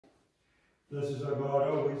Blessed is our God,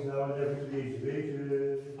 always, now and ever, to the age of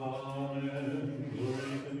ages. Amen.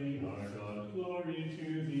 Glory to thee, our God, glory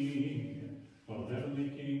to thee. O heavenly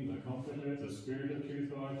King, the Comforter, the Spirit of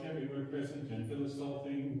truth, who art everywhere present and fillest all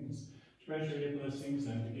things, treasury of blessings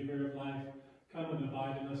and the giver of life, come and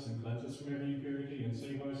abide in us and cleanse us from every impurity and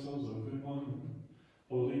save our souls, O good one.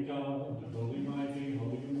 Holy God, holy mighty,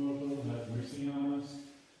 holy immortal, have mercy on us.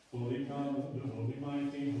 Holy God, holy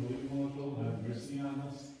mighty, holy immortal, have mercy on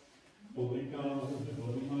us. Holy God,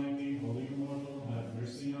 holy mighty, holy immortal, have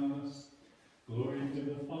mercy on us. Glory to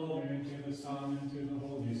the Father, and to the Son, and to the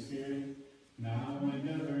Holy Spirit, now and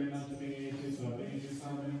ever, and unto the ages of ages.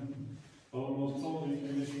 Amen. O most holy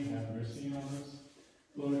Trinity, have mercy on us.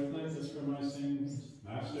 Lord, cleanse us from our sins.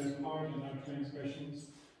 Master, pardon our transgressions.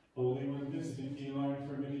 Holy One, visit and heal our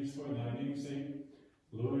infirmities for thy name's sake.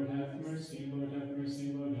 Lord, have mercy, Lord, have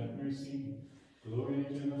mercy, Lord, have mercy. Glory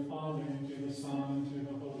to the Father, and to the Son, and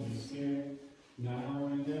to the Holy Spirit, now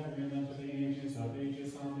and ever, and unto the ages of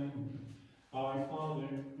ages. Amen. Our Father,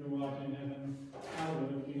 who art in heaven,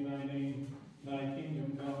 hallowed be thy name. Thy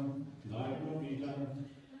kingdom come, thy will be done,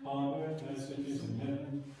 on earth as it is in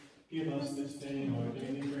heaven. Give us this day our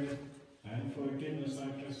daily bread, and forgive us our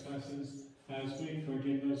trespasses, as we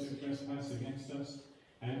forgive those who trespass against us.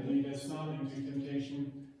 And lead us not into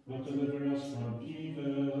temptation, but deliver us from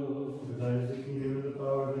evil. For thine is the kingdom, and the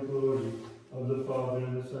power, and the glory, of the Father,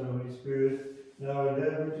 and the Son, and the Holy Spirit, now and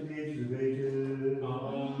ever, to the ages of ages.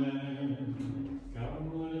 Amen.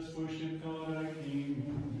 Come, let us worship God our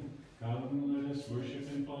King. Come, let us worship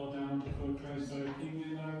and fall down before Christ our King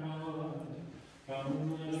and our God.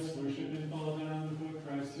 Come, let us worship and fall down before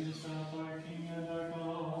Christ himself, our King and our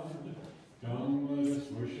God. Come, let us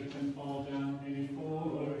worship and fall down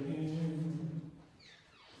before him.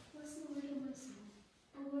 Bless the Lord, O my soul.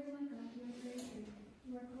 O Lord my God, you are very great.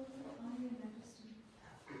 You are clothed with honor and majesty.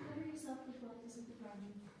 Cover yourself with brightness of the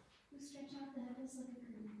garment, who stretch out the heavens like a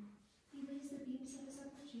curtain. He lays the beams of his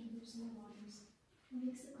upper chambers in the waters, who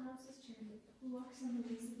makes the clouds his chariot, who walks on the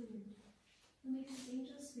ways of the wind, who makes his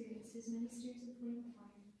angels spirits, his ministers in flame of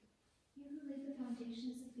fire. You who laid the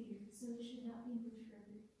foundations of the earth, so it should not be moved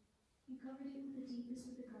forever. You covered it with the deep as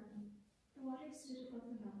with a garment. The waters stood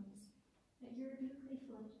above the mountains. At your rebuke they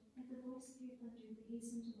fled. At the voice of your thunder they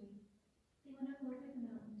hastened away. They went up over the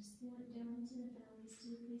mountains. They went down into the valleys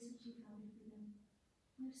to the place which you founded for them.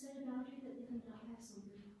 You have set a boundary that they could not pass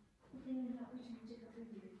over, that they may not return to cover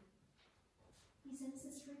the earth. He sends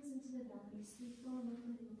the springs into the valleys. They flow among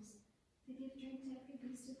the hills. They give drink to every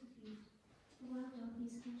beast of the field. The wild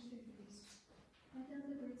donkeys quench their thirst. By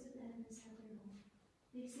them the birds of the heavens have their home.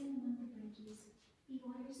 They sing among the branches. He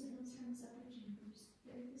waters the hills from his upper chambers.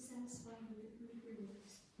 The earth is satisfied with the food of your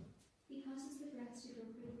works. He causes the grass to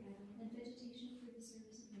grow for the cattle, and vegetation for the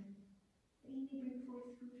service of men, that he may bring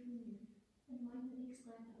forth food from the earth, and wine that makes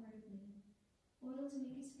glad the heart of man, oil to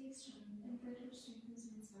make his face shine, and bread which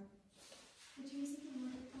strengthens men's heart. The trees of the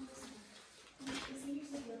Lord are full of sap, and the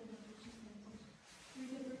cedars of Lebanon which he planted,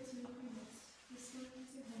 where the birds make their nest, the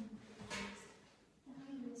sparrows are home for the birds, the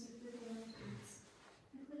high hills are for the wild birds,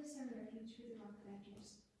 the cliffs are a refuge for the rock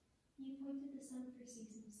badgers. He appointed the sun for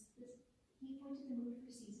seasons. He appointed the moon for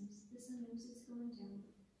seasons. The sun knows its going down.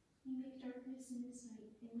 You make darkness in its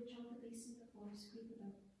night, in which all the beasts of the forest creep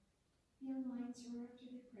about. Young lions roar after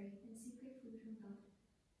their prey, and seek their food from God.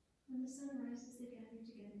 When the sun rises, they gather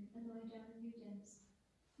together, and lie down in their dens.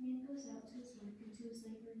 Man goes out to his work and to his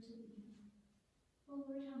labor until the evening. O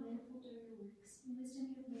Lord, how manifold are your works! In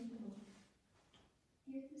wisdom you have made them all.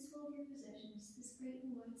 The earth is full of your possessions, this great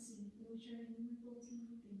and wide sea, in which are innumerable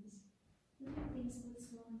teeming things, living things both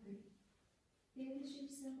small and great. There the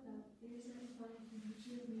ships sail about, there is every fine thing which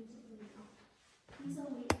you have made to play with. These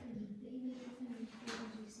all wait for me, that you may give them in cold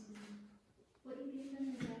and due season. What you give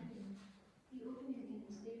them is acting. You open your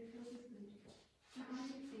hands, they are filled with food. Their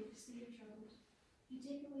eyes are fixed, they are troubled. You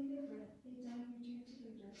take away their breath, they die and return to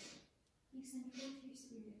their dust. You send forth your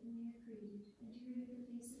spirit, and they are created, and you renew the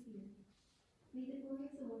face of the earth. May the glory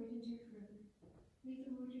of the Lord endure forever. May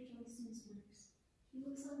the Lord rejoice in his works. He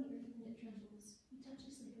looks on the earth and it trembles. He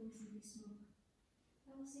touches the hills and they smoke.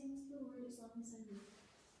 I will sing to the Lord as long as I live.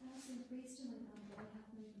 I will sing praise to my God while I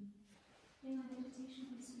have my being. May my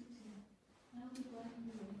meditation be sweet to him. I will be glad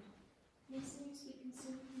in the Lord. May sinners be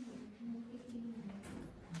consumed from the earth and wicked be no more.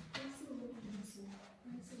 Praise the Lord, my soul.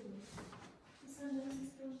 Praise the Lord. The sun knows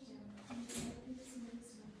his going down, and the earth is in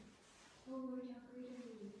his night. O Lord, how great are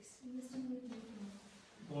your works! In wisdom you have made them all.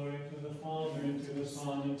 Glory to the Father, and to the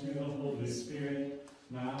Son, and to the Holy Spirit,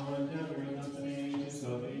 now and ever, and unto the ages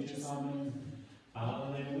of ages. Amen.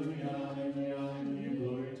 Alleluia, alleluia, alleluia,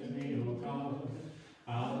 glory to thee, O God.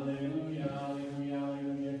 Alleluia, alleluia,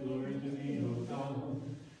 alleluia, glory to thee, O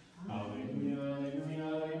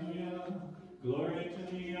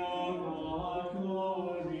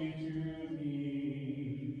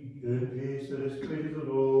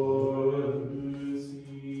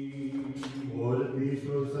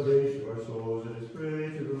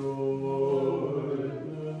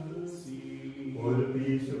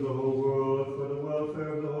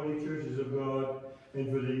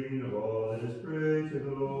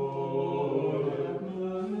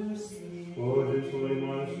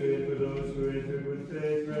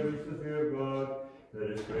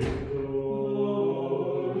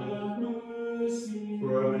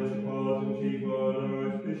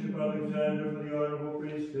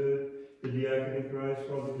diaconate Christ,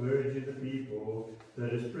 all the clergy and the people,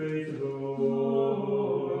 let us pray to the Lord.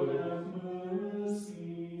 Lord, have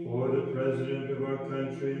mercy. For the President of our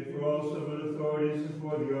country, for all civil authorities, and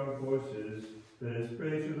for the armed forces, let us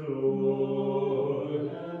pray to the Lord. Lord,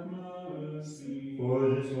 have mercy. For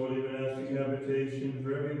this holy monastic habitation,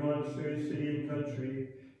 for every monastery, city, and country,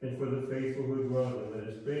 and for the faithful who dwell in, let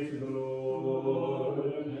us pray to the Lord.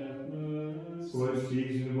 Lord, have mercy. For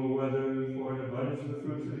seasonable weather, for an abundance of the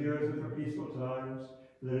fruits of the earth, and for peaceful times,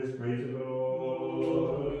 let us pray to the Lord.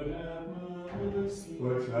 Lord, have mercy.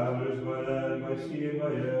 For travelers by land, by sea, and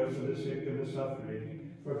by air, for the sick and the suffering,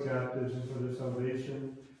 for captives and for their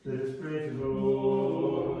salvation, let us pray to the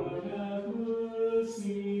Lord. Lord, have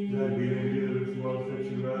mercy. That we may be delivered from all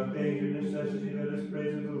affliction, wrath, danger, and necessity, let us pray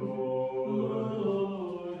to the Lord.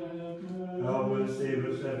 Lord, have mercy. Help us, save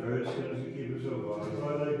us, have mercy on us, and keep us, O God,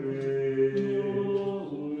 by thy grace.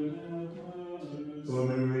 Lord, have mercy.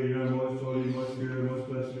 Commemorating our most holy, most pure, most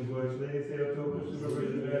blessed, and glorious Lady Theotokos and the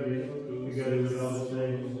Virgin Mary, together with all the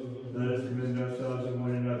saints, let us commend ourselves and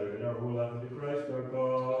one another in our whole life to Christ our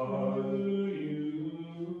God.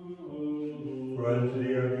 For unto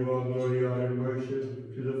thee are due all glory, honor, and worship,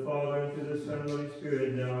 to the Father, and to the Son, and Holy Spirit,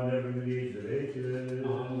 now and ever, to the age of ages.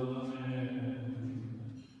 Amen.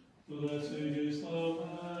 Blessed is the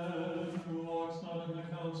man who walks not in the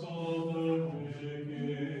counsel of the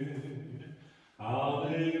wicked.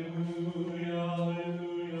 Alleluia,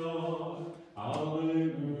 alleluia,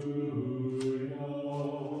 alleluia.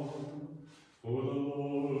 For the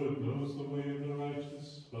Lord knows the way of the righteous,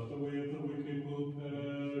 but the way of the wicked will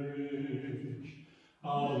perish.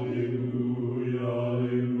 Alleluia,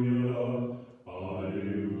 alleluia,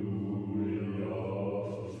 alleluia.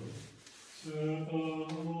 Serve the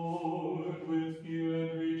Lord with fear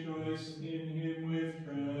and rejoice in him with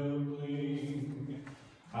trembling.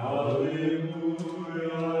 Alleluia,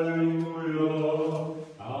 alleluia,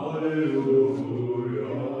 alleluia.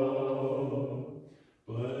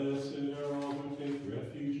 Blessed are all who take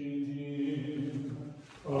refuge in him.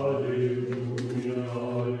 Alleluia,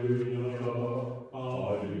 alleluia,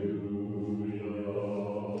 alleluia.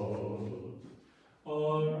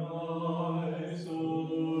 Arise, O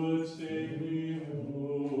Lord, save me, O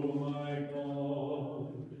my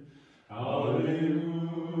God.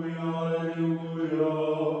 Alleluia, alleluia,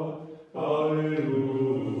 alleluia.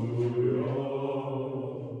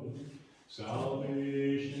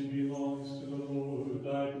 Salvation belongs to the Lord,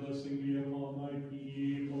 thy blessing be upon thy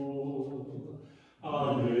people.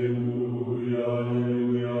 Alleluia,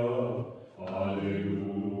 alleluia, alleluia.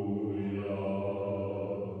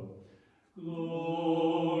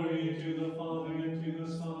 Glory to the Father, and to the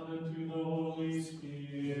Son, and to the Holy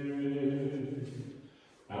Spirit.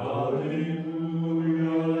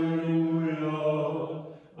 Alleluia, alleluia,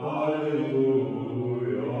 alleluia.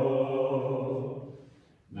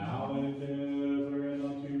 Now and ever, and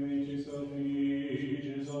unto ages of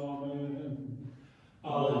ages. Amen.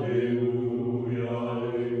 Alleluia,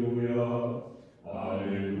 alleluia,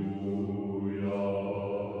 alleluia.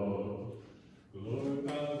 Glory,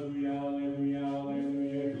 alleluia, alleluia,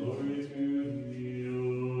 alleluia. Glory to thee,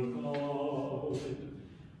 O God.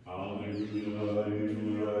 Alleluia,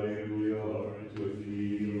 alleluia, alleluia. Glory to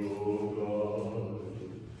thee, O God.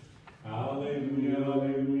 Alleluia,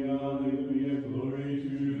 alleluia, alleluia. Glory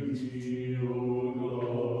to thee, O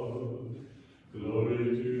God. Glory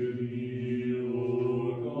to thee, O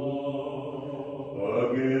God.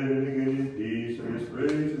 Again and again in peace, let us pray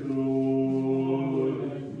to the Lord.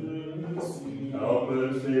 Have mercy. Help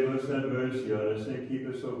us, save us, have mercy on us, and keep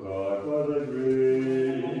us, O God, by thy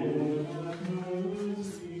grace. Have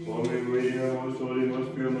mercy. Commemorating our most holy, most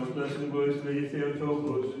pure, most blessed, and glorious Lady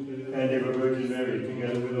Theotokos, and ever Virgin Mary,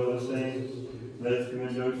 together with all the saints, let us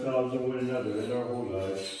commend ourselves and one another in our whole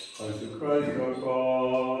life unto Christ our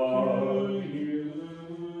God.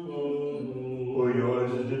 For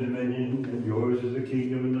yours is the dominion, and yours is the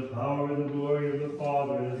kingdom, and the power, and the glory of the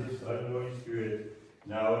Father, and of the Son, and the Holy Spirit,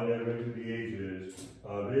 now and ever, to the ages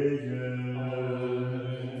of ages. Amen.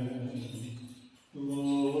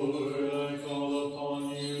 Lord, I call upon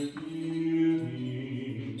you, hear me.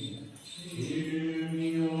 Hear me,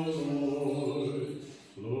 O Lord.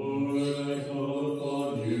 Lord, I call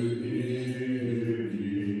upon you, hear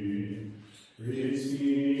me.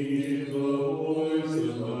 Receive the voice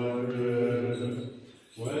of my prayer.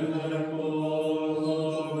 When I call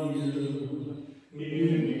upon you,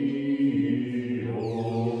 hear me, O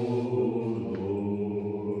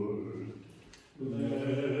Lord.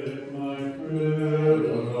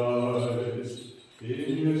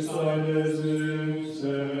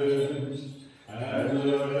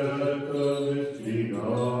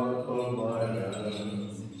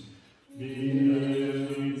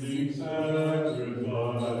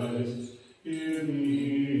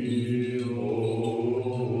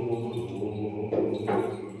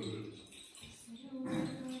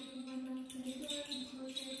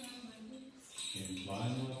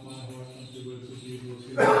 evil to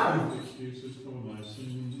make excuses for my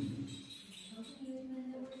sins.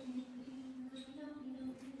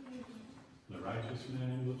 The righteous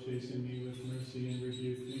man will chasten me with mercy and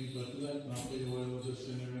rebuke me, but let not the oil of the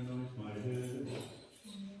sinner anoint my head.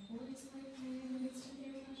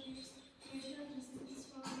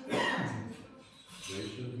 They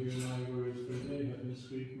shall hear my words, for they have been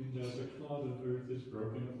sweetened as a clod of earth is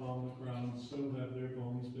broken upon the ground, so have their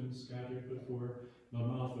bones been scattered before the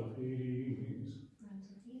mouth of Hades.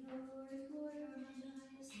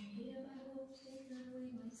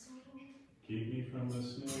 Keep me from the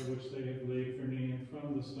snare which they have laid for me, and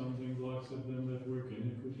from the stumbling blocks of them that work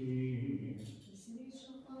iniquity.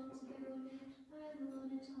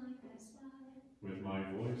 With my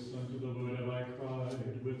voice unto the Lord have I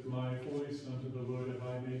cried, with my voice unto the Lord have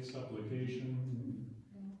I made supplication.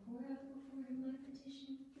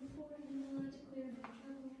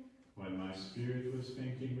 When my spirit was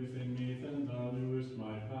fainting within me, then thou knewest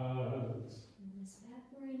my paths.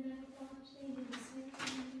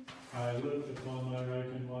 I looked upon my right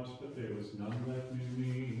and watched, but there was none that knew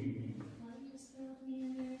me.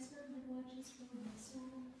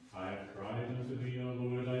 I have cried unto thee, O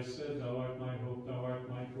Lord, I said, thou art my hope, thou art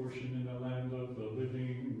my portion in the land of the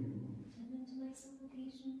living.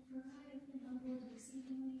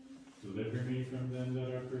 Deliver me from them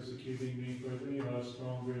that are persecuting me, for they are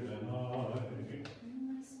stronger than I.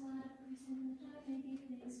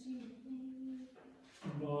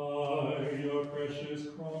 By your precious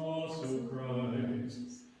cross, O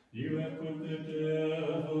Christ, you have put the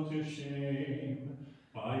devil to shame.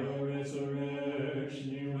 By your resurrection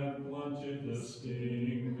you have blunted the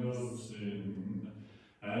sting of sin,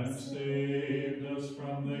 and saved us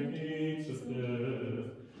from the gates of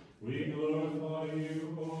death. We glorify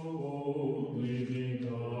you, O only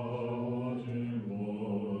begotten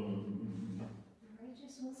One.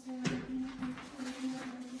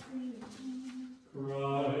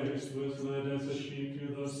 Christ was led as a sheep to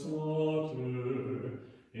the slaughter,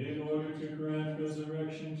 in order to grant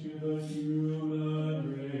resurrection to the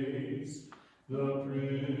human race. The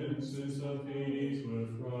princes of Hades were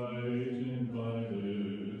frightened by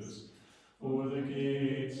this, for the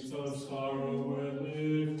gates of sorrow were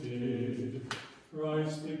lifted.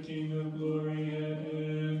 Christ the King of glory had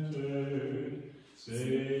entered,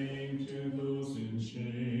 saying to those in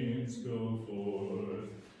chains, go forth,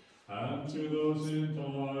 and to those in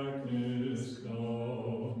darkness,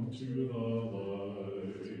 come to the light.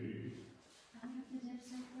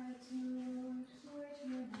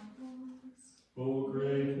 O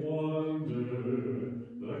great wonder,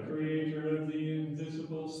 the Creator of the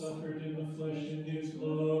invisible suffered in the flesh in his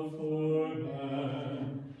love for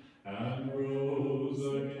man, and rose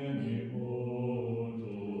again immortal.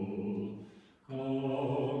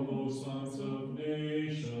 Come, O sons of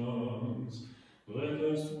nations, let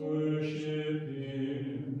us worship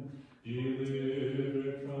him,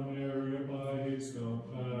 delivered from error by his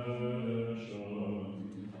compassion.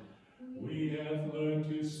 We have learned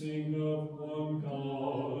to sing of one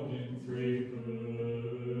God in three persons.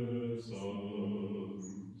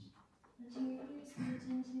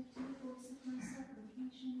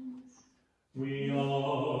 We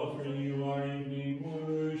offer you our evening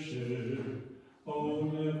worship, O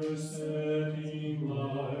never-setting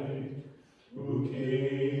light, who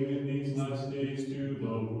came in these last days to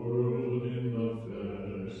the world in the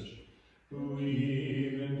flesh, who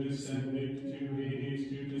even descended to Hades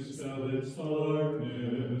to dispel its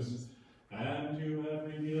darkness, and to have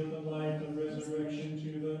revealed the light of resurrection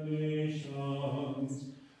to the nations.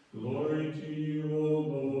 Glory to you, O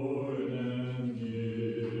Lord, and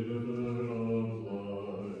giver of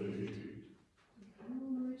light.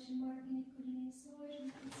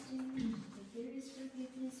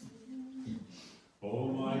 O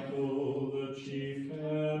Michael, the chief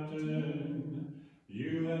captain,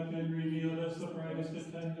 you have been revealed as the brightest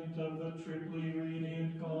attendant of the triply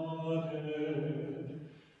radiant Godhead.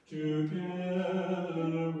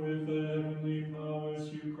 Together with the heavenly powers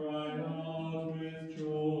you cry out with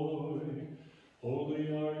joy. Holy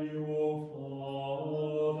are you, O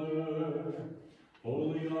Father.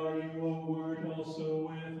 Holy are you, O Word, also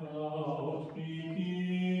without beginning.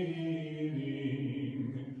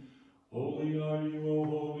 Holy are you, O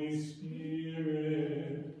Holy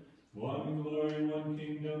Spirit. One glory, one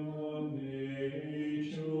kingdom, one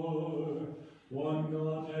nature,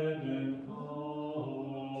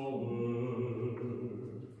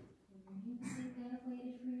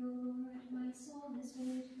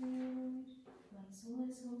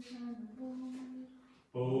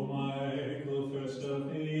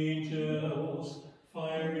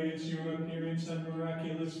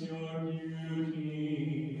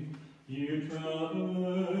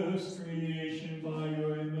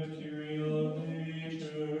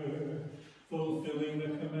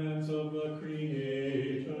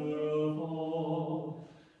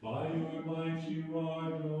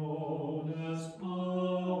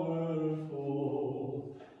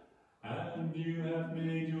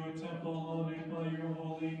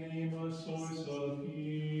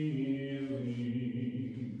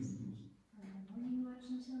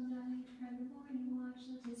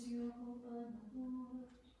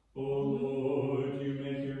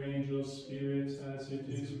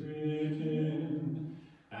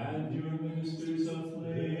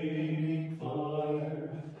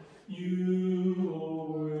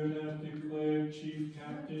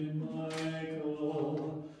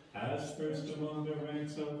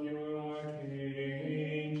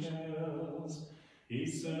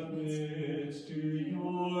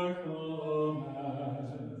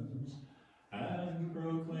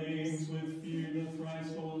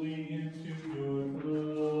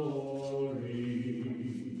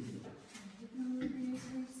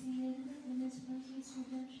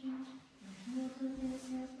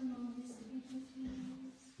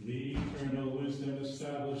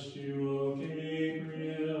 established you, O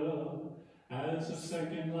Gabriel, as a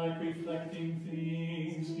second light reflecting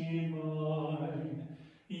things divine,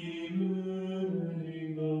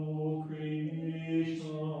 illumining the whole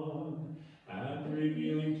creation, and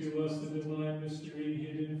revealing to us the divine mystery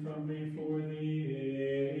hidden from before the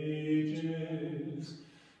ages.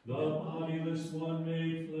 The bodiless one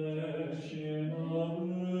made flesh in a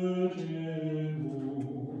virgin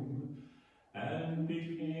womb, and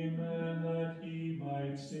became man that he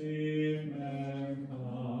might save mankind.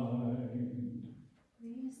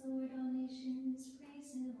 Praise the Lord, all nations,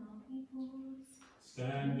 praise him, all peoples.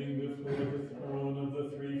 Standing before the throne of the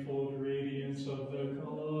threefold radiance of the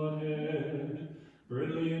Godhead,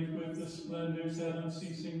 brilliant with the splendors that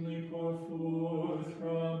unceasingly pour forth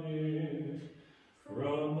from it,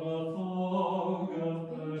 from the fog of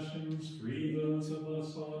passions, free those of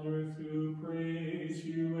us on earth who praise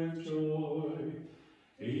you with joy.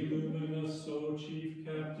 Illumine us, O Chief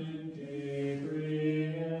Captain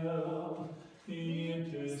Gabriel, the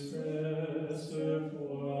intercessor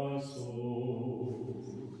for our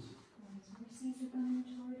souls. God's mercies abound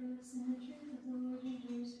toward us, and the truth of the Lord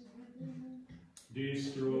endures forever.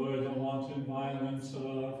 Destroy the wanton violence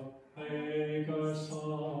of Hagar's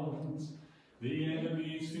sons, the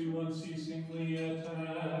enemies who unceasingly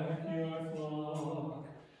attack your flock.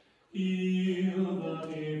 Heal the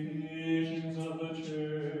divisions of the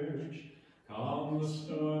church. Calm the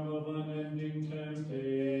storm of unending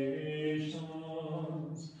temptations.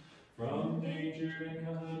 From danger and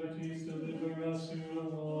calamities deliver us who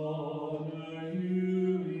honor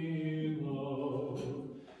you in love,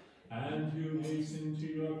 and who hasten to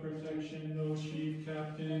your protection, O Chief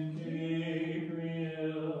Captain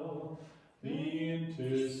Gabriel, the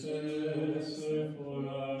intercessor for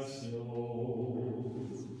our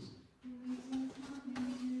souls.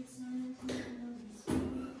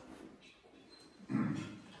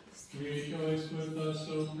 Rejoice with us,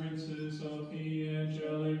 O princes of the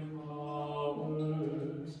angelic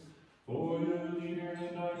powers, for your leader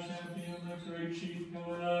and our champion, the great chief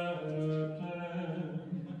captain,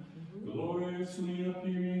 gloriously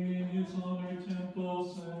appearing in his honored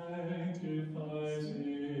temple, sanctifies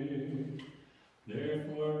it.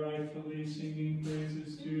 Therefore, rightfully singing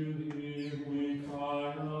praises to him, we cry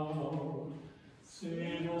out,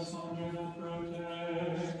 save us under the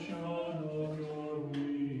protection of your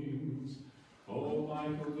wings, O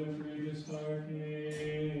Michael, the greatest Archangel.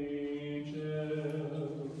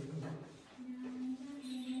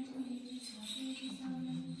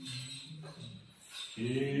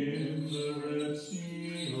 In the Red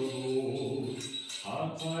Sea of old, a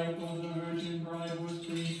type of the Virgin Bride was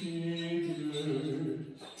prefigured.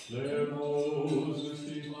 There Moses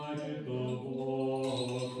divided the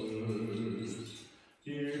waters.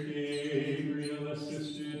 Here Gabriel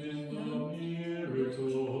assisted in the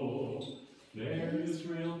miracle. There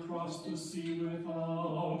Israel crossed the sea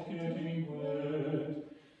without getting wet.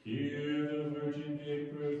 Here the Virgin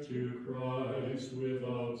gave birth to Christ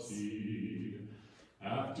without seed.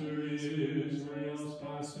 After Israel's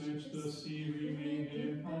passage, the sea remained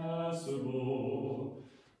impassable.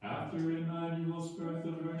 After Emmanuel's birth,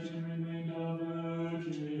 the Virgin remained a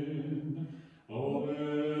virgin. O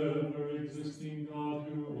ever-existing God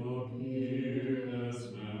who appeared as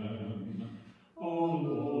man, O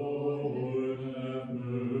Lord, have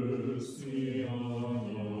mercy on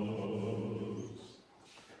us.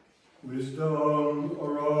 Wisdom,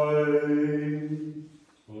 arise.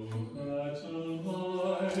 O bright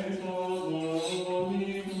light of the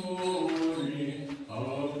holy glory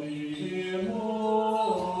of the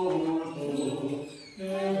immortal,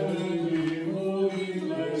 heavenly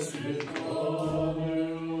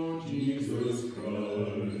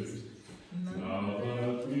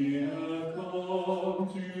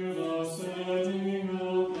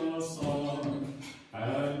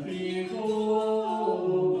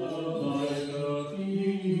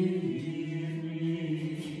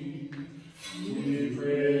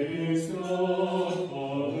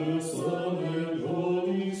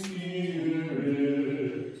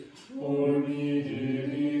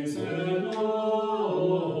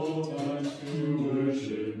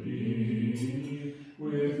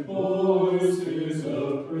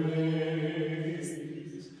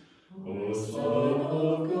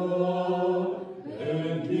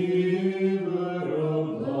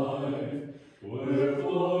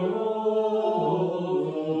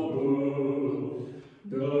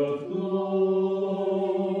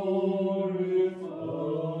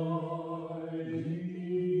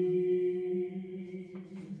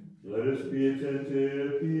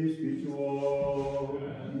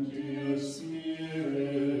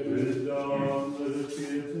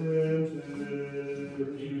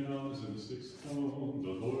his throne. The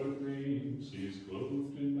Lord reigns, he is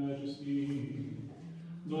clothed in majesty.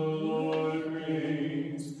 The Lord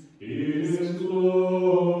reigns, he is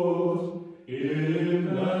clothed in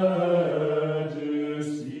majesty.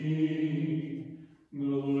 The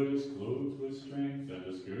Lord is clothed with strength and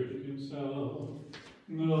has girded himself.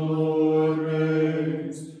 The Lord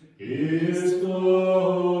reigns, he is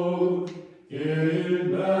clothed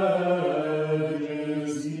in majesty.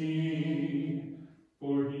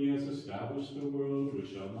 For he has established the world which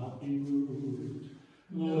shall not be moved.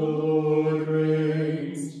 The Lord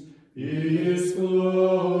reigns, he is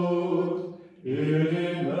clothed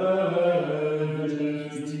in majesty.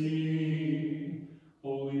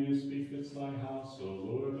 Holiness befits thy house, O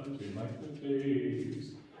Lord, unto like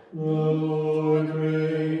days. The Lord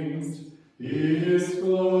reigns, he is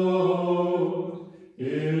clothed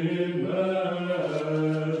in majesty.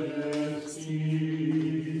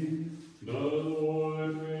 The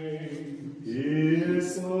Lord reigns, he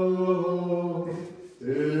is clothed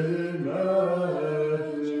in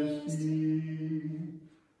majesty.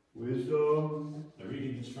 Wisdom. The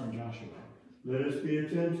reading is from Joshua. Let us be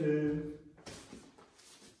attentive.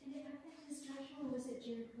 And it happened as Joshua was at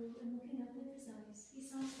Jericho and looking up with his eyes, he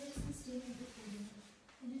saw a person standing before him,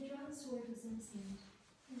 and a drawn sword was in his hand.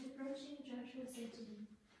 And approaching, Joshua said to him,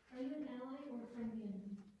 "Are you an ally or from the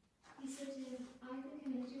enemy?" He said to him, "I, the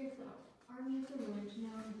commander of the army of the Lord,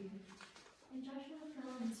 now am here." And Joshua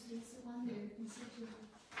fell on his face upon the earth and said to him,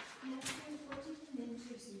 "You have here 40 men to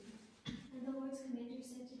pursue you." And the Lord's commander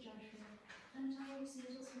said to Joshua, "Untie your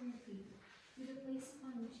sandals from your feet, for the place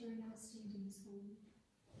upon which you are now standing is holy."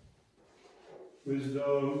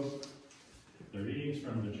 Wisdom. The readings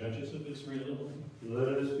from the Judges of Israel. Let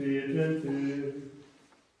us be attentive.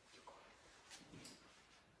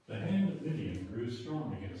 The hand of Midian grew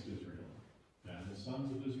strong against Israel, and the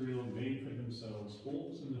sons of Israel made for themselves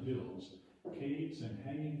holes in the hills, caves, and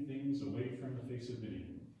hanging things away from the face of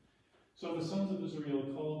Midian. So the sons of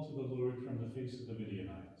Israel called to the Lord from the face of the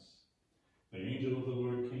Midianites. The angel of the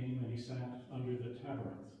Lord came, and he sat under the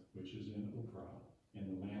tabernacle, which is in Ophrah, in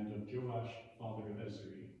the land of Joash, father of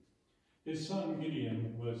Ezri. His son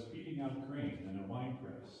Gideon was beating out grain in a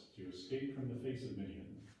winepress to escape from the face of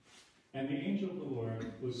Midian. And the angel of the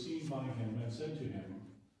Lord was seen by him and said to him,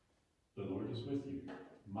 "The Lord is with you,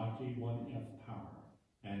 mighty one of power."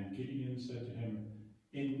 And Gideon said to him,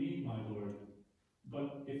 "In me, my Lord,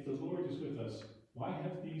 but if the Lord is with us, why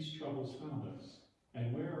have these troubles found us?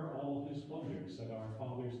 And where are all his wonders that our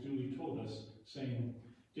fathers duly told us, saying,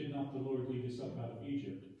 Did not the Lord lead us up out of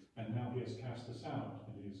Egypt? And now he has cast us out,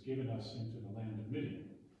 and he has given us into the land of Midian."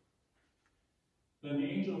 Then the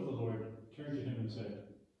angel of the Lord turned to him and said,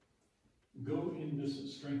 "Go in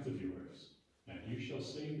this strength of yours, and you shall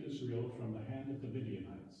save Israel from the hand of the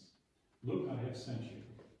Midianites. Look, I have sent you."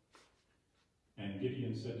 And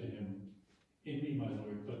Gideon said to him, "In me, my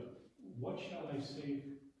Lord, but what shall I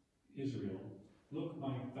save Israel? Look,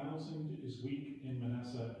 my 1,000 is weak in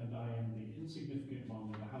Manasseh, and I am the insignificant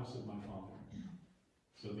one in the house of my father."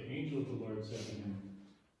 So the angel of the Lord said to him,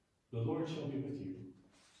 "The Lord shall be with you,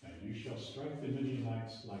 and you shall strike the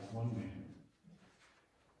Midianites like one man."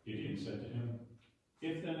 Gideon said to him,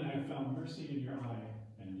 "If then I have found mercy in your eye,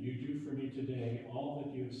 and you do for me today all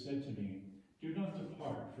that you have said to me, do not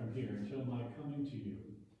depart from here until my coming to you.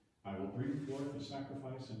 I will bring forth a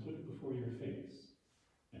sacrifice and put it before your face."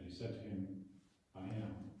 And he said to him,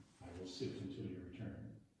 "I will sit until you return."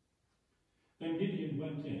 Then Gideon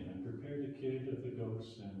went in and prepared a kid of the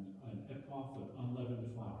goats and an ephah of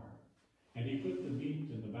unleavened flour. And he put the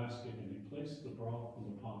meat in the basket, and he placed the broth in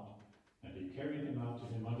the pot, and he carried them out to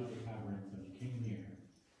him under the tabernacle, and he came near.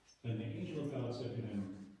 Then the angel of God said to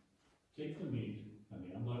him, "Take the meat and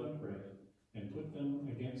the unleavened bread, and put them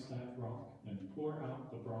against that rock, and pour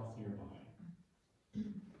out the broth nearby."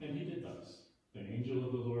 And he did thus. The angel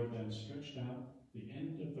of the Lord then stretched out the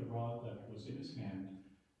end of the rod that was in his hand,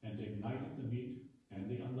 and ignited the meat and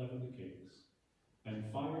the unleavened cakes.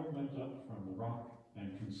 And fire went up from the rock,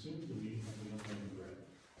 and consumed the meat and the unleavened bread.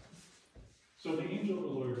 So the angel of the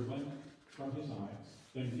Lord went from his eyes.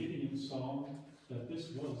 Then Gideon saw that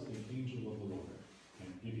this was the angel of the Lord.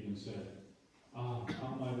 And Gideon said, Ah,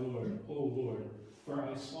 my Lord, O Lord, for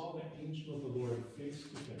I saw the angel of the Lord face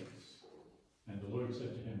to face." And the Lord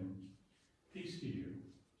said to him, "Peace to you.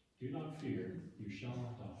 Do not fear, you shall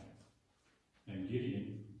not die." And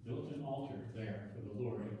Gideon built an altar there for the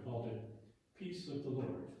Lord and called it Peace of the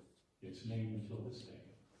Lord, its name until this day.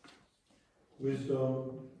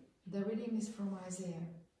 Wisdom. The reading is from Isaiah.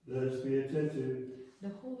 Let us be attentive. The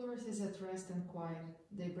whole earth is at rest and quiet.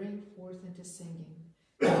 They break forth into singing.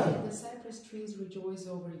 The cypress trees rejoice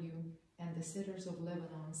over you, and the cedars of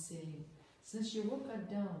Lebanon, saying, Since you were cut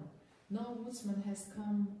down, no woodsman has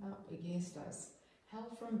come up against us.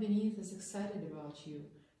 Hell from beneath is excited about you,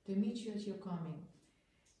 to meet you at your coming.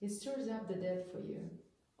 It stirs up the dead for you,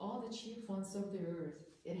 all the chief ones of the earth.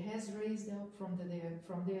 It has raised up from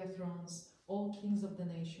their thrones all kings of the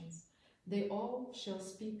nations. They all shall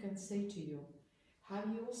speak and say to you,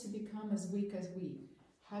 have you also become as weak as we?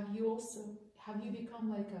 Have you become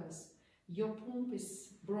like us? Your pomp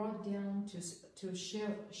is brought down to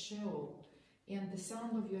Sheol, and the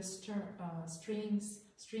sound of your stringed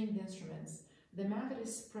instruments. The maggot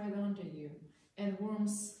is spread under you, and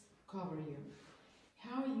worms cover you.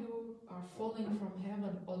 How you are falling from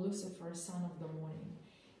heaven, O Lucifer, son of the morning.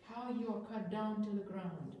 How you are cut down to the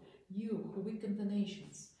ground, you who weaken the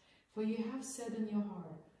nations. For you have said in your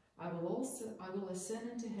heart, I will ascend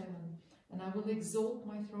into heaven, and I will exalt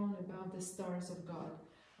my throne above the stars of God.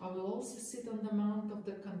 I will also sit on the mount of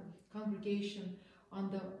the congregation on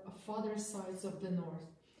the farther sides of the north.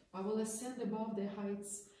 I will ascend above the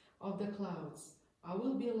heights of the clouds. I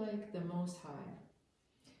will be like the Most High.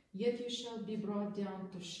 Yet you shall be brought down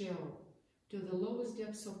to Sheol, to the lowest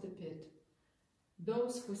depths of the pit.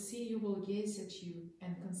 Those who see you will gaze at you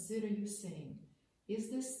and consider you, saying, is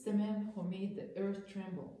this the man who made the earth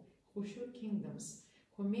tremble, who shook kingdoms,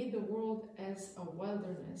 who made the world as the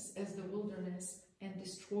wilderness, and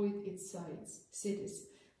destroyed its cities,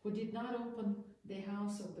 who did not open the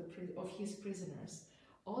house of his prisoners?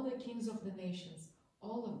 All the kings of the nations,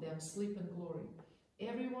 all of them sleep in glory,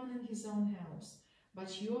 everyone in his own house.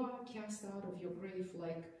 But you are cast out of your grave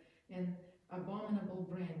like an abominable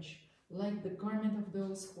branch, like the garment of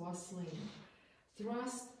those who are slain,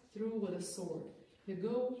 thrust through with a sword. You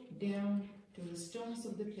go down to the stones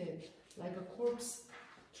of the pit, like a corpse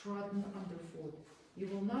trodden underfoot. You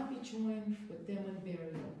will not be joined with them in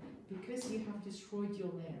burial, because you have destroyed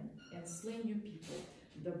your land and slain your people.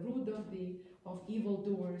 The brood of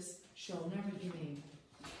evildoers shall never be named.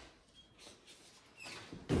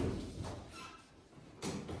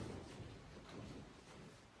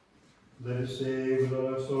 Let us say with all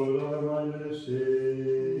our soul, all our mind, let us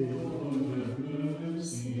say.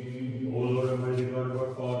 O Lord, Almighty God of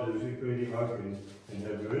our fathers, we pray thee hearken and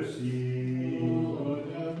have mercy. Lord,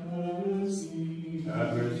 have mercy.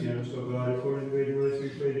 Have mercy on us, O God, according to thy words, we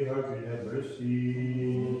pray thee hearken and have mercy.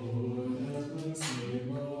 Lord, have mercy.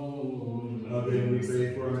 Lord, Again, we pray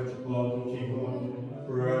for our Metropolitan King,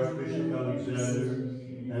 for our Archbishop Alexander,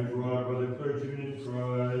 and for our brother clergymen in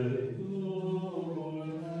Christ.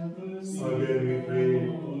 Again, we pray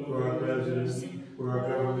for our president, for our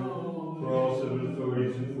government, for all civil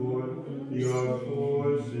authorities, and for the armed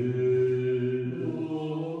forces.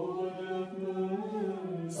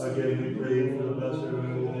 Again, we pray for the blessed and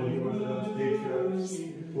holy Orthodox patriarchs,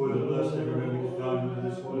 for the blessed and remaining founders of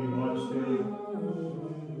this holy monastery,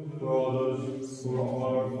 for all those who are all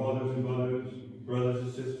our fathers and mothers, brothers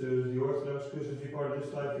and sisters, the Orthodox Christians who part of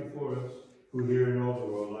this life before us, who here in all the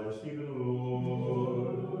world lie asleep in the Lord.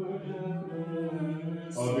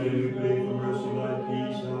 Again, we pray for mercy, life,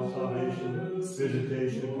 peace, health, salvation,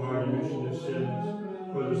 visitation, pardon, remission of sins,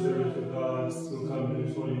 for the servants of God who come to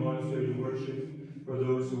this holy monastery to worship, for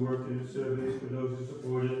those who work in the service, for those who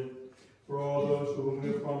support it, for all those for whom we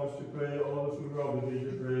have promised to pray, all those who are obligated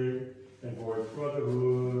to pray, and for its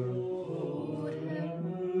brotherhood. Lord, have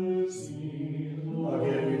mercy.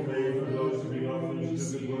 Again, we pray for those who bring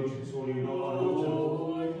offerings to good works, this holy and honorable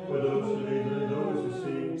temple, for those who labor and those who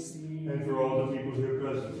sing, and for all the people here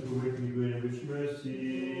present who wait for great and rich mercy.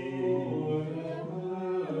 Lord, have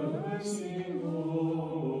mercy.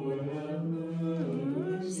 Lord, have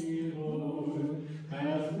mercy. Lord,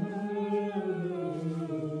 have mercy.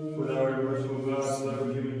 With our merciful God, love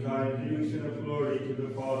of humankind, use and of glory to the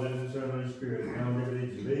Father and the Son and the Spirit, now and in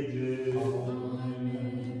the age of ages.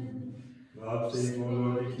 Amen. God save, O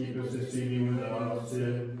Lord, and keep us this evening without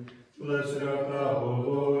sin. Blessed art thou, O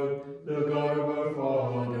Lord, the God of our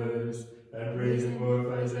fathers, and praise and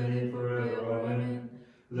glorify thy name forever. Amen.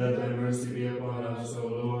 Let thy mercy be upon us, O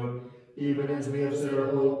Lord, even as we have set our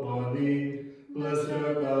hope on thee. Blessed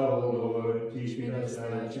art thou, O Lord, teach me thy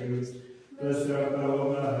statutes. Blessed art thou,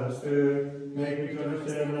 O Master, make me to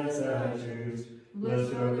understand thy statutes.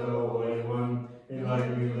 Blessed art thou, O Holy One,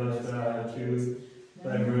 enlighten me with thy statutes.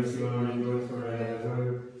 Thy mercy, O Lord, endureth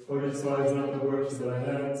forever. For despise not the works of thy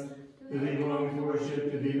hands. To thee belongeth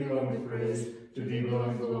worship, to thee belongeth praise, to thee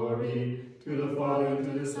belongeth glory, to the Father, and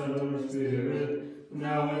to the Son, and to the Holy Spirit,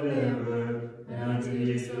 now and ever, and unto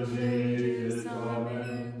the age of ages.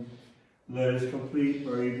 Amen. Let us complete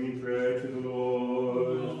our evening prayer to the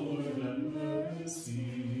Lord. Lord, have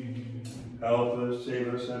mercy. Help us, save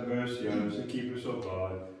us, have mercy on us, and keep us, O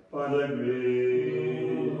God, by thy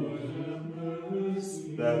grace. Lord, have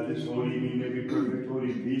that this holy evening may be perfect,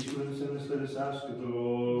 holy, peaceful, and sinless, let us ask of the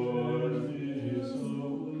Lord.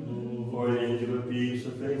 For the angel of peace,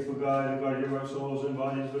 the faithful guide, and guardian of our souls and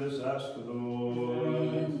bodies, let us ask of the Lord.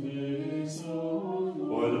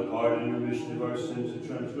 For the pardon and remission of our sins and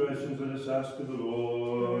transgressions, let us ask of the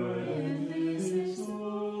Lord.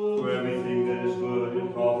 For everything that is good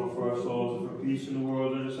and proper for our souls and for peace in the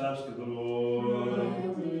world, let us ask of the Lord.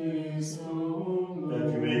 That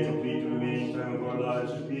we may complete the remaining time of our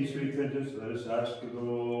lives in peace and repentance, let us ask of the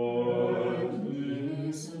Lord.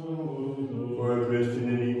 For a Christian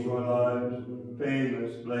ending to our lives,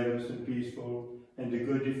 painless, blameless, and peaceful, and a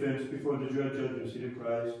good defense before the dread judgment seat of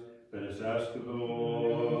Christ, let us ask of the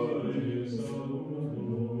Lord.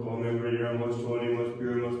 Commemorating our most holy, most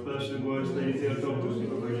pure, most blessed, and glorious Lady Theotokos, the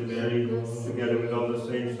Virgin Mary, together with all the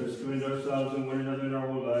saints, let's commend ourselves and one another in our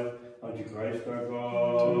whole life unto Christ our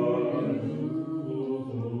God.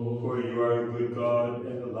 For you are a good God,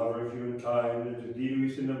 and the lover of humankind, and to thee we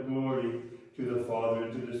send up glory, to the Father,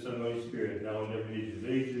 and to the Son, and Holy Spirit, now and ever, ages of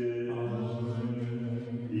ages.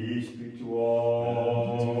 Amen. Peace be to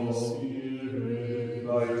all.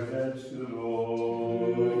 Bow your heads to the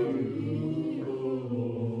Lord.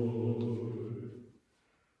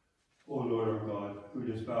 O Lord our God, who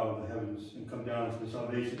dost bow the heavens and come down to the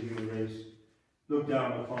salvation of the human race, look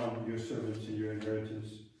down upon your servants and your inheritance.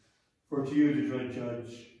 For to you, the dread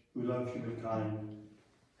Judge, who love humankind,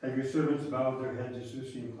 have your servants bowed their heads and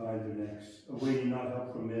swiftly inclined their necks, awaiting not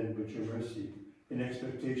help from men, but your mercy, in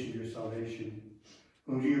expectation of your salvation,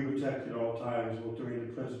 whom you protect at all times, both during the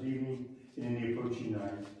present evening and in the approaching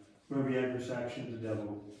night, from every adverse action of the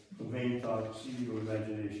devil, from vain thoughts and evil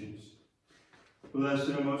imaginations. Blessed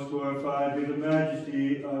and most glorified be the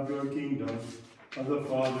majesty of your kingdom, of the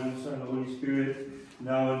Father, and Son, and Holy Spirit,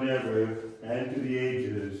 now and ever, and to the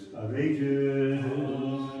ages of ages.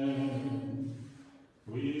 Amen.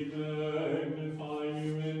 We magnify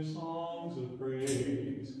you in songs of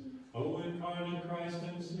praise, O incarnate Christ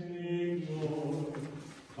and Savior,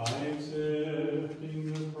 by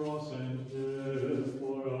accepting the cross and death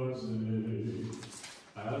for our sake.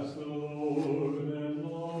 As the Lord and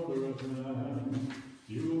lover of man,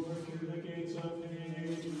 you overthrew the gates of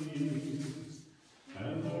Hades,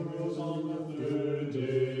 and arose on the third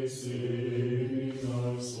day, saving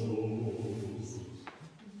our souls.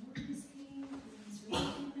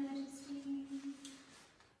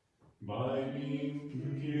 By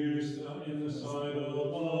being pierced in the side of the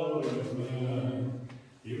lover of man,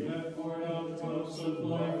 you have poured out drops of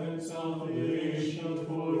life and salvation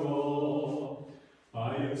for all.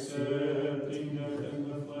 By accepting death in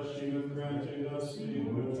the flesh, you have granted us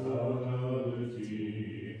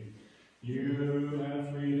immortality. You have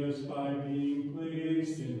freed us by being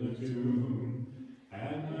placed in the tomb,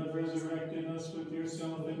 and have resurrected us with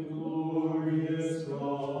yourself in glorious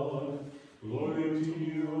God. Glory to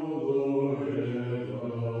you, O Lord, and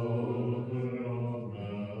lover of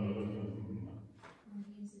man. For he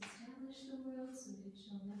has established the world, so it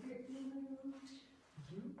shall never be moved.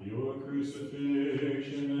 Your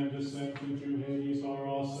crucifixion and descent into Hades are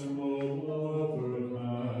awesome, O lover of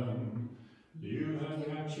man. You have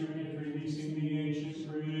captured it, releasing the ancient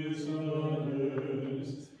prisoners.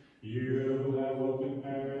 You have opened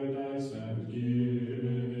paradise and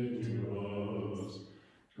given it to us.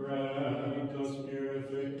 Grant us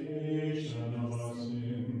purification of our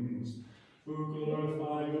sins, who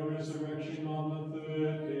glorify your resurrection on the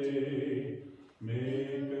third day.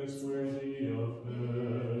 Make us worthy of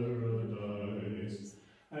paradise,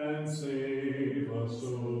 and save us, O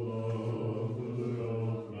lover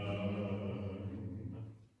of man.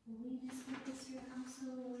 Holiness, make us your house, O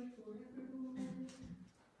Lord, forevermore.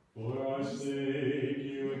 For our sake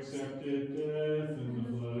you accepted death in the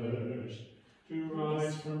flesh, to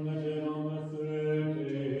rise from the dead on the third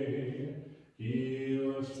day. Heal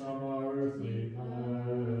us from our earthly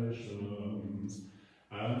passions,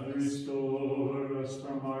 and restore us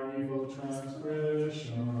from our evil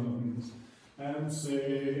transgressions, and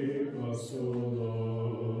save us, O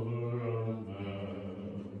lover of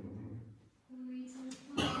man. Glory to the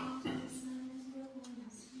Father, and to the Son, and to the Holy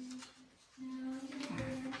Spirit, now and ever,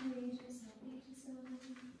 and to ages of ages.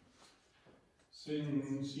 Amen.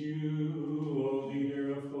 Since you, O leader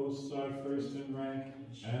of hosts, are first in rank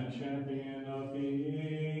and champion of the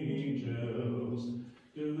angels,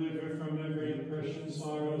 deliver from every oppression,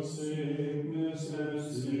 sorrow, sickness, and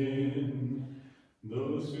sin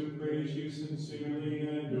those who praise you sincerely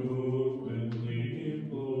and openly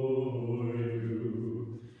implore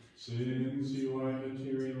you. Since you are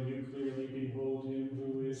material, you clearly behold him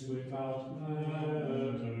who is without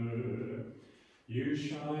matter. You to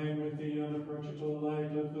shine with the unapproachable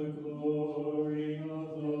light of the glory of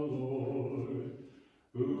the Lord,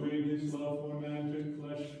 who in his love for man took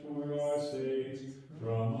flesh for our sakes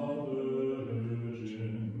from a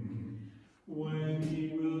virgin, when he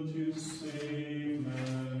willed to save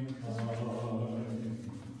mankind.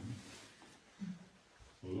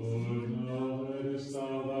 Lord, now lettest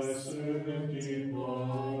thou thy servant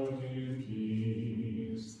depart in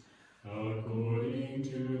peace, according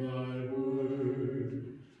to thy word.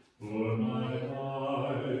 For my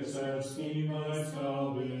eyes have seen thy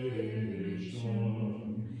salvation,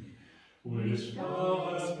 which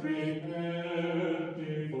thou hast prepared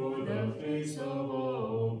before the face of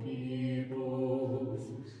all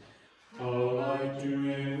peoples, how light to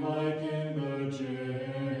enlighten the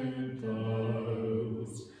Gentiles,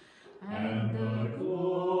 and the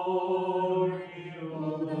glory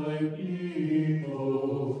of thy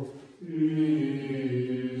people Israel.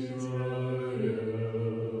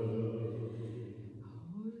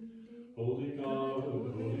 Holy God,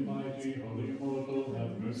 holy mighty, holy immortal,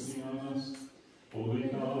 have mercy on us. Holy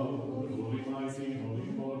God, holy mighty, holy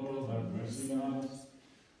immortal, have mercy on us.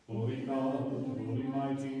 Holy God, holy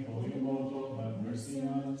mighty, holy immortal, have mercy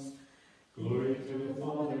on us. Glory to the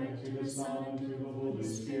Father, and to the Son, and to the Holy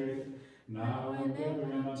Spirit, now and ever,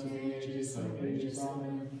 and unto the ages of ages.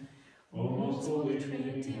 Amen. O most holy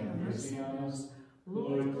Trinity, have mercy on us.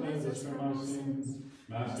 Lord, cleanse us from our sins.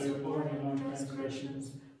 Master, pardon our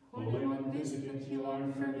transgressions. Holy One, visit and heal our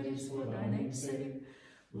infirmities for thy name's sake.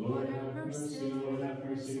 Lord, have mercy, Lord, have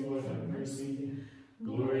mercy, Lord, have mercy.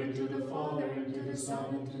 Glory to the Father, and to the Son,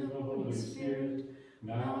 and to the Holy Spirit,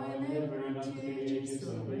 now and ever, and unto the ages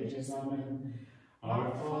of ages. Amen.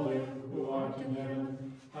 Our Father, who art in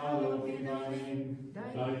heaven, hallowed be thy name.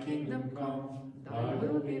 Thy kingdom come, thy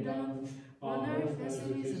will be done, on earth as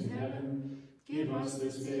it is in heaven. Give us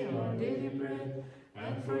this day our daily bread,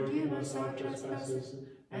 and forgive us our trespasses,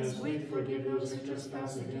 as we forgive those who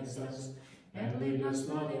trespass against us. And lead us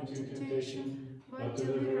not into temptation, but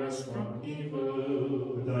deliver us from evil.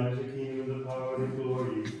 For thine is the kingdom, the power, and the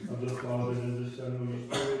glory of the Father, and of the Son, and Holy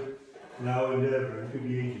Spirit, now and ever, and to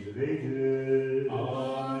the ages of ages.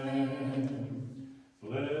 Amen.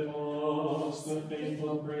 Let us, the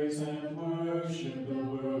faithful, praise and worship the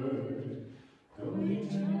Word,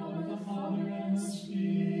 co-eternal with the Father and the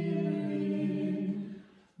Spirit,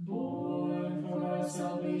 born for our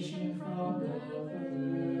salvation from the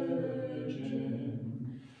Virgin.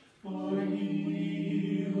 For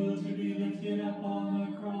he will to be lifted up on the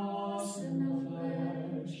cross in the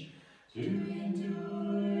flesh, to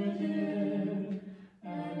endure death,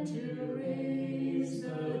 and to raise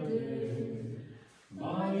the dead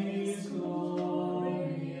by his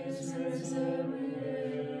glorious resurrection.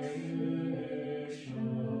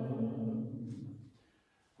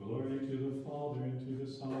 Glory to the Father, and to the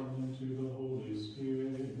Son, and to the Holy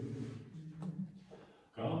Spirit.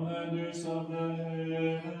 Commanders of the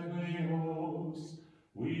heavenly host,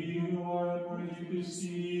 we who are unworthy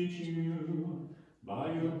beseech you,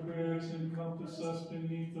 by your prayers encompass us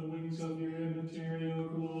beneath the wings of your immaterial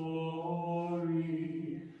glory,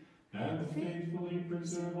 and faithfully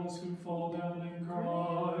preserve us who fall down and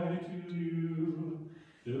cry to you.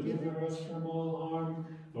 Deliver us from all harm,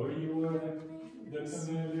 for you are the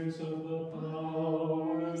commanders of the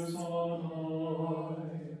powers on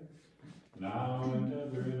high, now and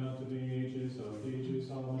ever, and unto the ages of ages.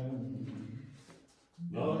 Amen.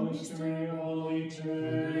 The mystery of all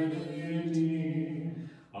eternity,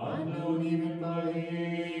 unknown even by the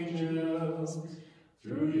angels,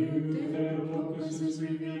 through you, Theotokos, is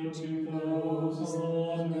revealed to those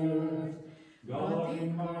on earth. God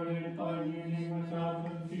incarnate by union without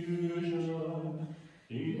confusion,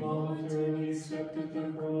 he voluntarily accepted the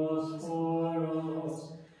cross for us,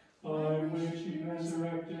 by which he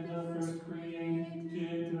resurrected the first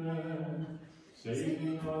created man,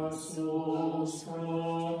 saving our souls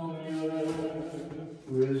from death.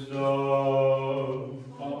 Wisdom.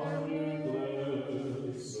 Fatherless.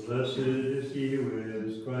 Blessed is he who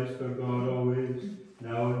is, Christ our God always,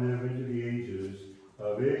 now and ever, to the ages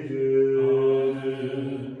of ages.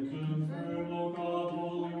 Amen. Confirm, O God,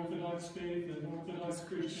 holy Orthodox faith and Orthodox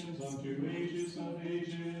Christians unto ages of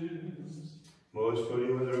ages. Most holy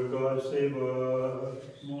Mother of God, save us.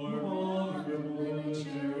 More honorable than the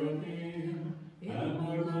cherubim, and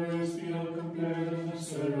more glorious beyond compare than the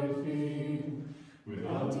seraphim.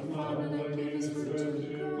 Without defile that gavest birth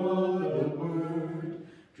to God the Word,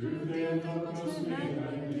 true Theotokos, we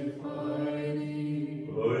magnify thee.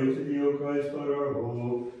 Glory to thee, O Christ, God our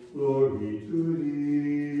hope. Glory to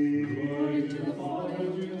thee. Glory to the Father,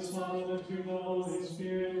 to the Son, and to the Holy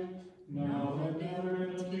Spirit, now and ever,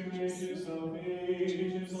 and unto ages of ages.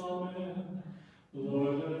 Amen.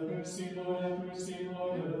 Lord have mercy, Lord have mercy,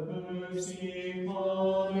 Lord have mercy,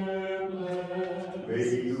 Father bless. May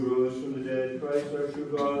he who rose from the dead, Christ our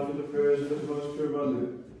true God, through the prayers of his most pure mother,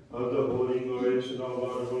 of the holy, glorious, and all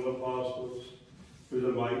honorable apostles, through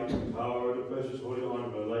the might and power of the precious holy arm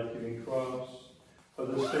of the life-giving cross,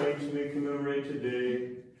 of the saints we commemorate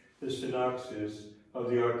today, the Synaxis of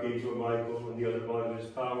the Archangel Michael and the other bodiless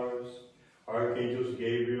powers, Archangels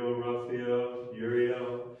Gabriel, Raphael,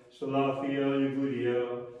 Uriel, Selaphiel,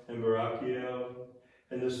 Jegudiel, and Barachiel,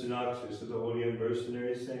 and the Synaxis of the holy and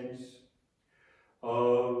mercenary saints,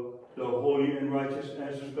 of the holy and righteous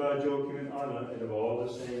answers of God, Joachim and Anna, and of all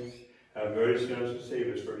the saints. Have mercy on us and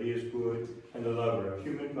save us, for he is good and the lover of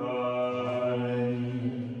humankind.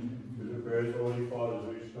 Through the prayers of the Holy Fathers,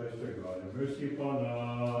 of Jesus Christ our God, have mercy upon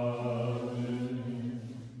us.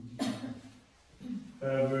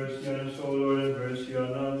 Have mercy on us, O Lord, have mercy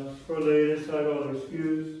on us. For laying aside all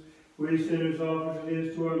excuse, we sinners offer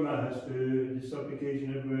this to our Master, the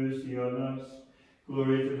supplication of mercy on us.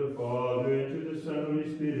 Glory to the Father, and to the Son, and Holy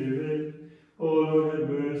Spirit. O Lord, have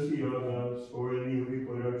mercy on us, for in thee we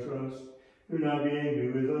put our trust. Do not be angry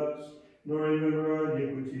with us, nor remember our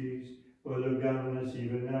iniquities, but look down on us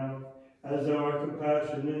even now, as thou art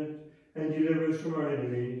compassionate, and deliver us from our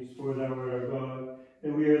enemies. For thou art our God,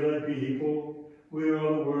 and we are thy people. We are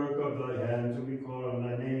all the work of thy hands, and we call on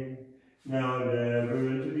thy name, now and ever,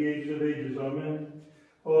 and to the ages of ages. Amen.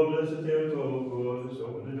 O blessed Theotokos,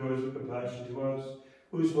 open the doors of compassion to us,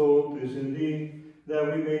 whose hope is in thee, that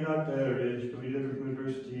we may not perish, but be delivered from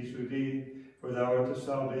adversity through thee. For thou art the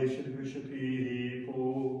salvation of the Christian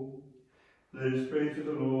people. Let us pray to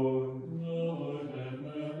the Lord. Lord have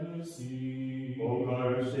mercy. O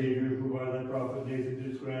God, our Savior, who by thy prophet Nathan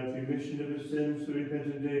didst grant remission of his sins to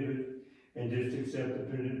repentant David, and didst accept the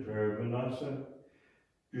penitent prayer of Manasseh,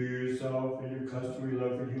 do yourself in your customary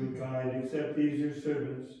love for humankind accept these your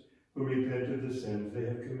servants, who repent of the sins they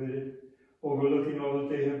have committed, overlooking all that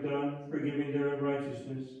they have done, forgiving their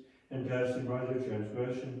unrighteousness, and passing by their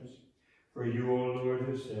transgressions. For you, O Lord,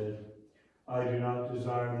 have said, I do not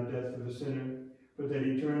desire the death of a sinner, but that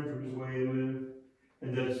he turn from his way and live,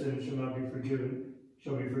 and that sin shall be forgiven,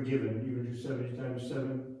 even to 70 times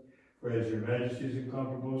 7. For as your majesty is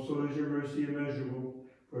incomparable, so is your mercy immeasurable.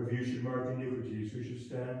 For if you should mark iniquities, who should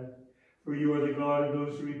stand? For you are the God of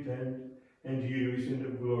those who repent, and to you we send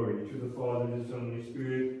up glory, to the Father, and the Son, and the Holy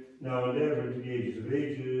Spirit, now and ever, to the ages of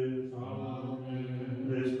ages. Amen.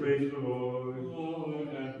 Let us praise the Lord. Lord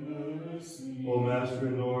have mercy. O Master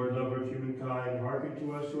and Lord, lover of humankind, hearken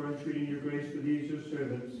to us who are entreating your grace for these your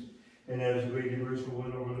servants, and as the great and merciful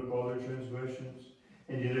one, overlook all their transgressions,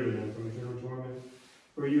 and deliver them from eternal torment.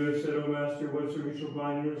 For you have said, O Master, whatsoever shall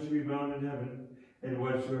bind on earth shall be bound in heaven, and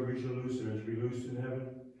whatsoever shall loose on earth shall be loosed in heaven.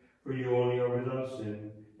 For you only are without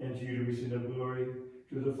sin, and to you do we send up glory,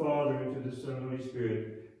 to the Father, and to the Son, and Holy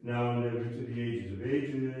Spirit, now and ever, to the ages of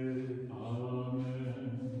ages.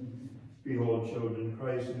 Amen. Behold, children,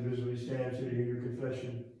 Christ invisibly stands here to hear your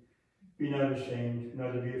confession. Be not ashamed,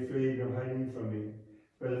 neither be afraid, nor hide anything from me.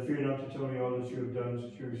 Rather fear not to tell me all that you have done,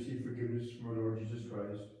 since you receive forgiveness from our Lord Jesus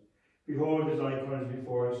Christ. Behold, his icon is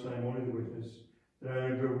before us, and I am only the witness, that I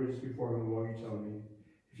may bear witness before him while you tell me.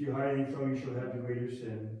 If you hide anything from me, you shall have the greater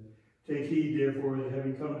sin. Take heed, therefore, that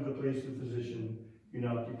having come to the place of the physician, you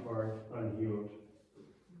not depart unhealed.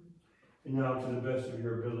 And now, to the best of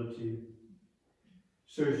your ability,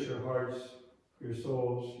 search your hearts, your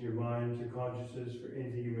souls, your minds, your consciences, for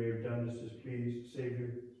anything you may have done that's displeased the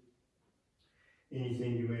Savior.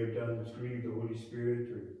 Anything you may have done that's grieved the Holy Spirit,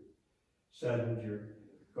 or saddened your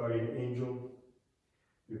guardian angel,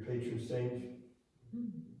 your patron saint.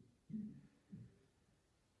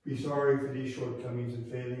 Be sorry for these shortcomings and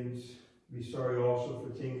failings. Be sorry also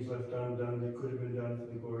for things left undone that could have been done for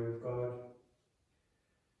the glory of God,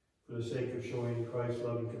 for the sake of showing Christ's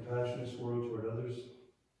love and compassion in this world toward others.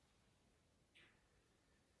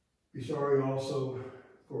 Be sorry also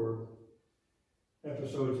for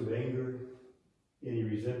episodes of anger, any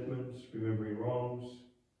resentments, remembering wrongs,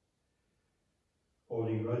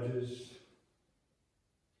 holding grudges.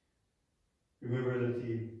 Remember that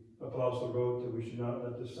the Apostle wrote that we should not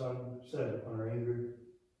let the sun set on our anger.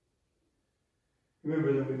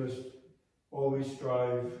 Remember that we must always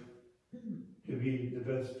strive to be the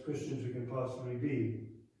best Christians we can possibly be,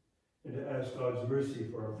 and to ask God's mercy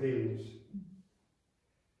for our failings.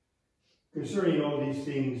 Concerning all these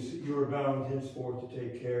things, you are bound henceforth to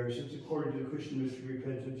take care, since according to the Christian mystery of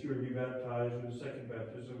repentance, you are to be baptized with the second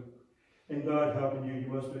baptism. And God helping you, you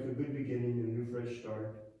must make a good beginning and a new fresh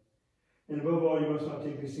start. And above all, you must not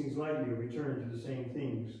take these things lightly or return to the same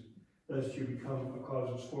things, lest you become a cause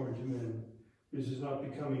of scorn to men. This is not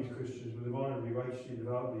becoming to Christians, but of honorably, righteously,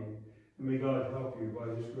 devoutly. And may God help you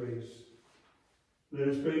by his grace. Let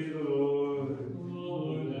us pray to the Lord.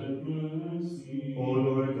 Lord, have mercy. O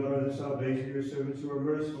Lord God, the salvation of your servants who are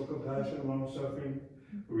merciful, compassionate, long-suffering,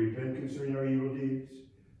 who repent concerning our evil deeds,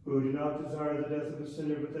 who do not desire the death of a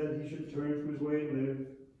sinner, but that he should turn from his way and live.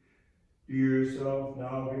 You yourself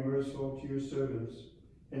now be merciful to your servants,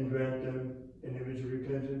 and grant them an image of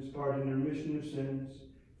repentance, pardon and remission of sins,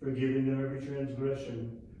 forgiving them every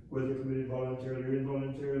transgression, whether committed voluntarily or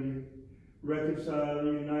involuntarily. Reconcile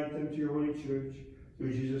and unite them to your holy church,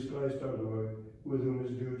 through Jesus Christ our Lord, with whom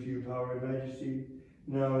is due to you power and majesty,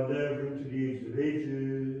 now and ever, and to the age of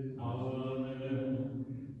ages. Amen.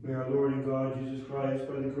 May our Lord and God Jesus Christ,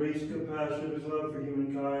 by the grace and compassion of his love for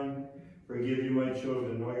humankind, forgive you, my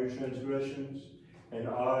children, all your transgressions, and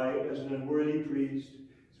I, as an unworthy priest,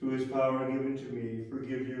 through his power given to me,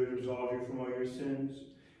 forgive you and absolve you from all your sins.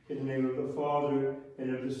 In the name of the Father,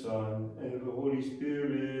 and of the Son, and of the Holy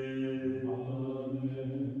Spirit.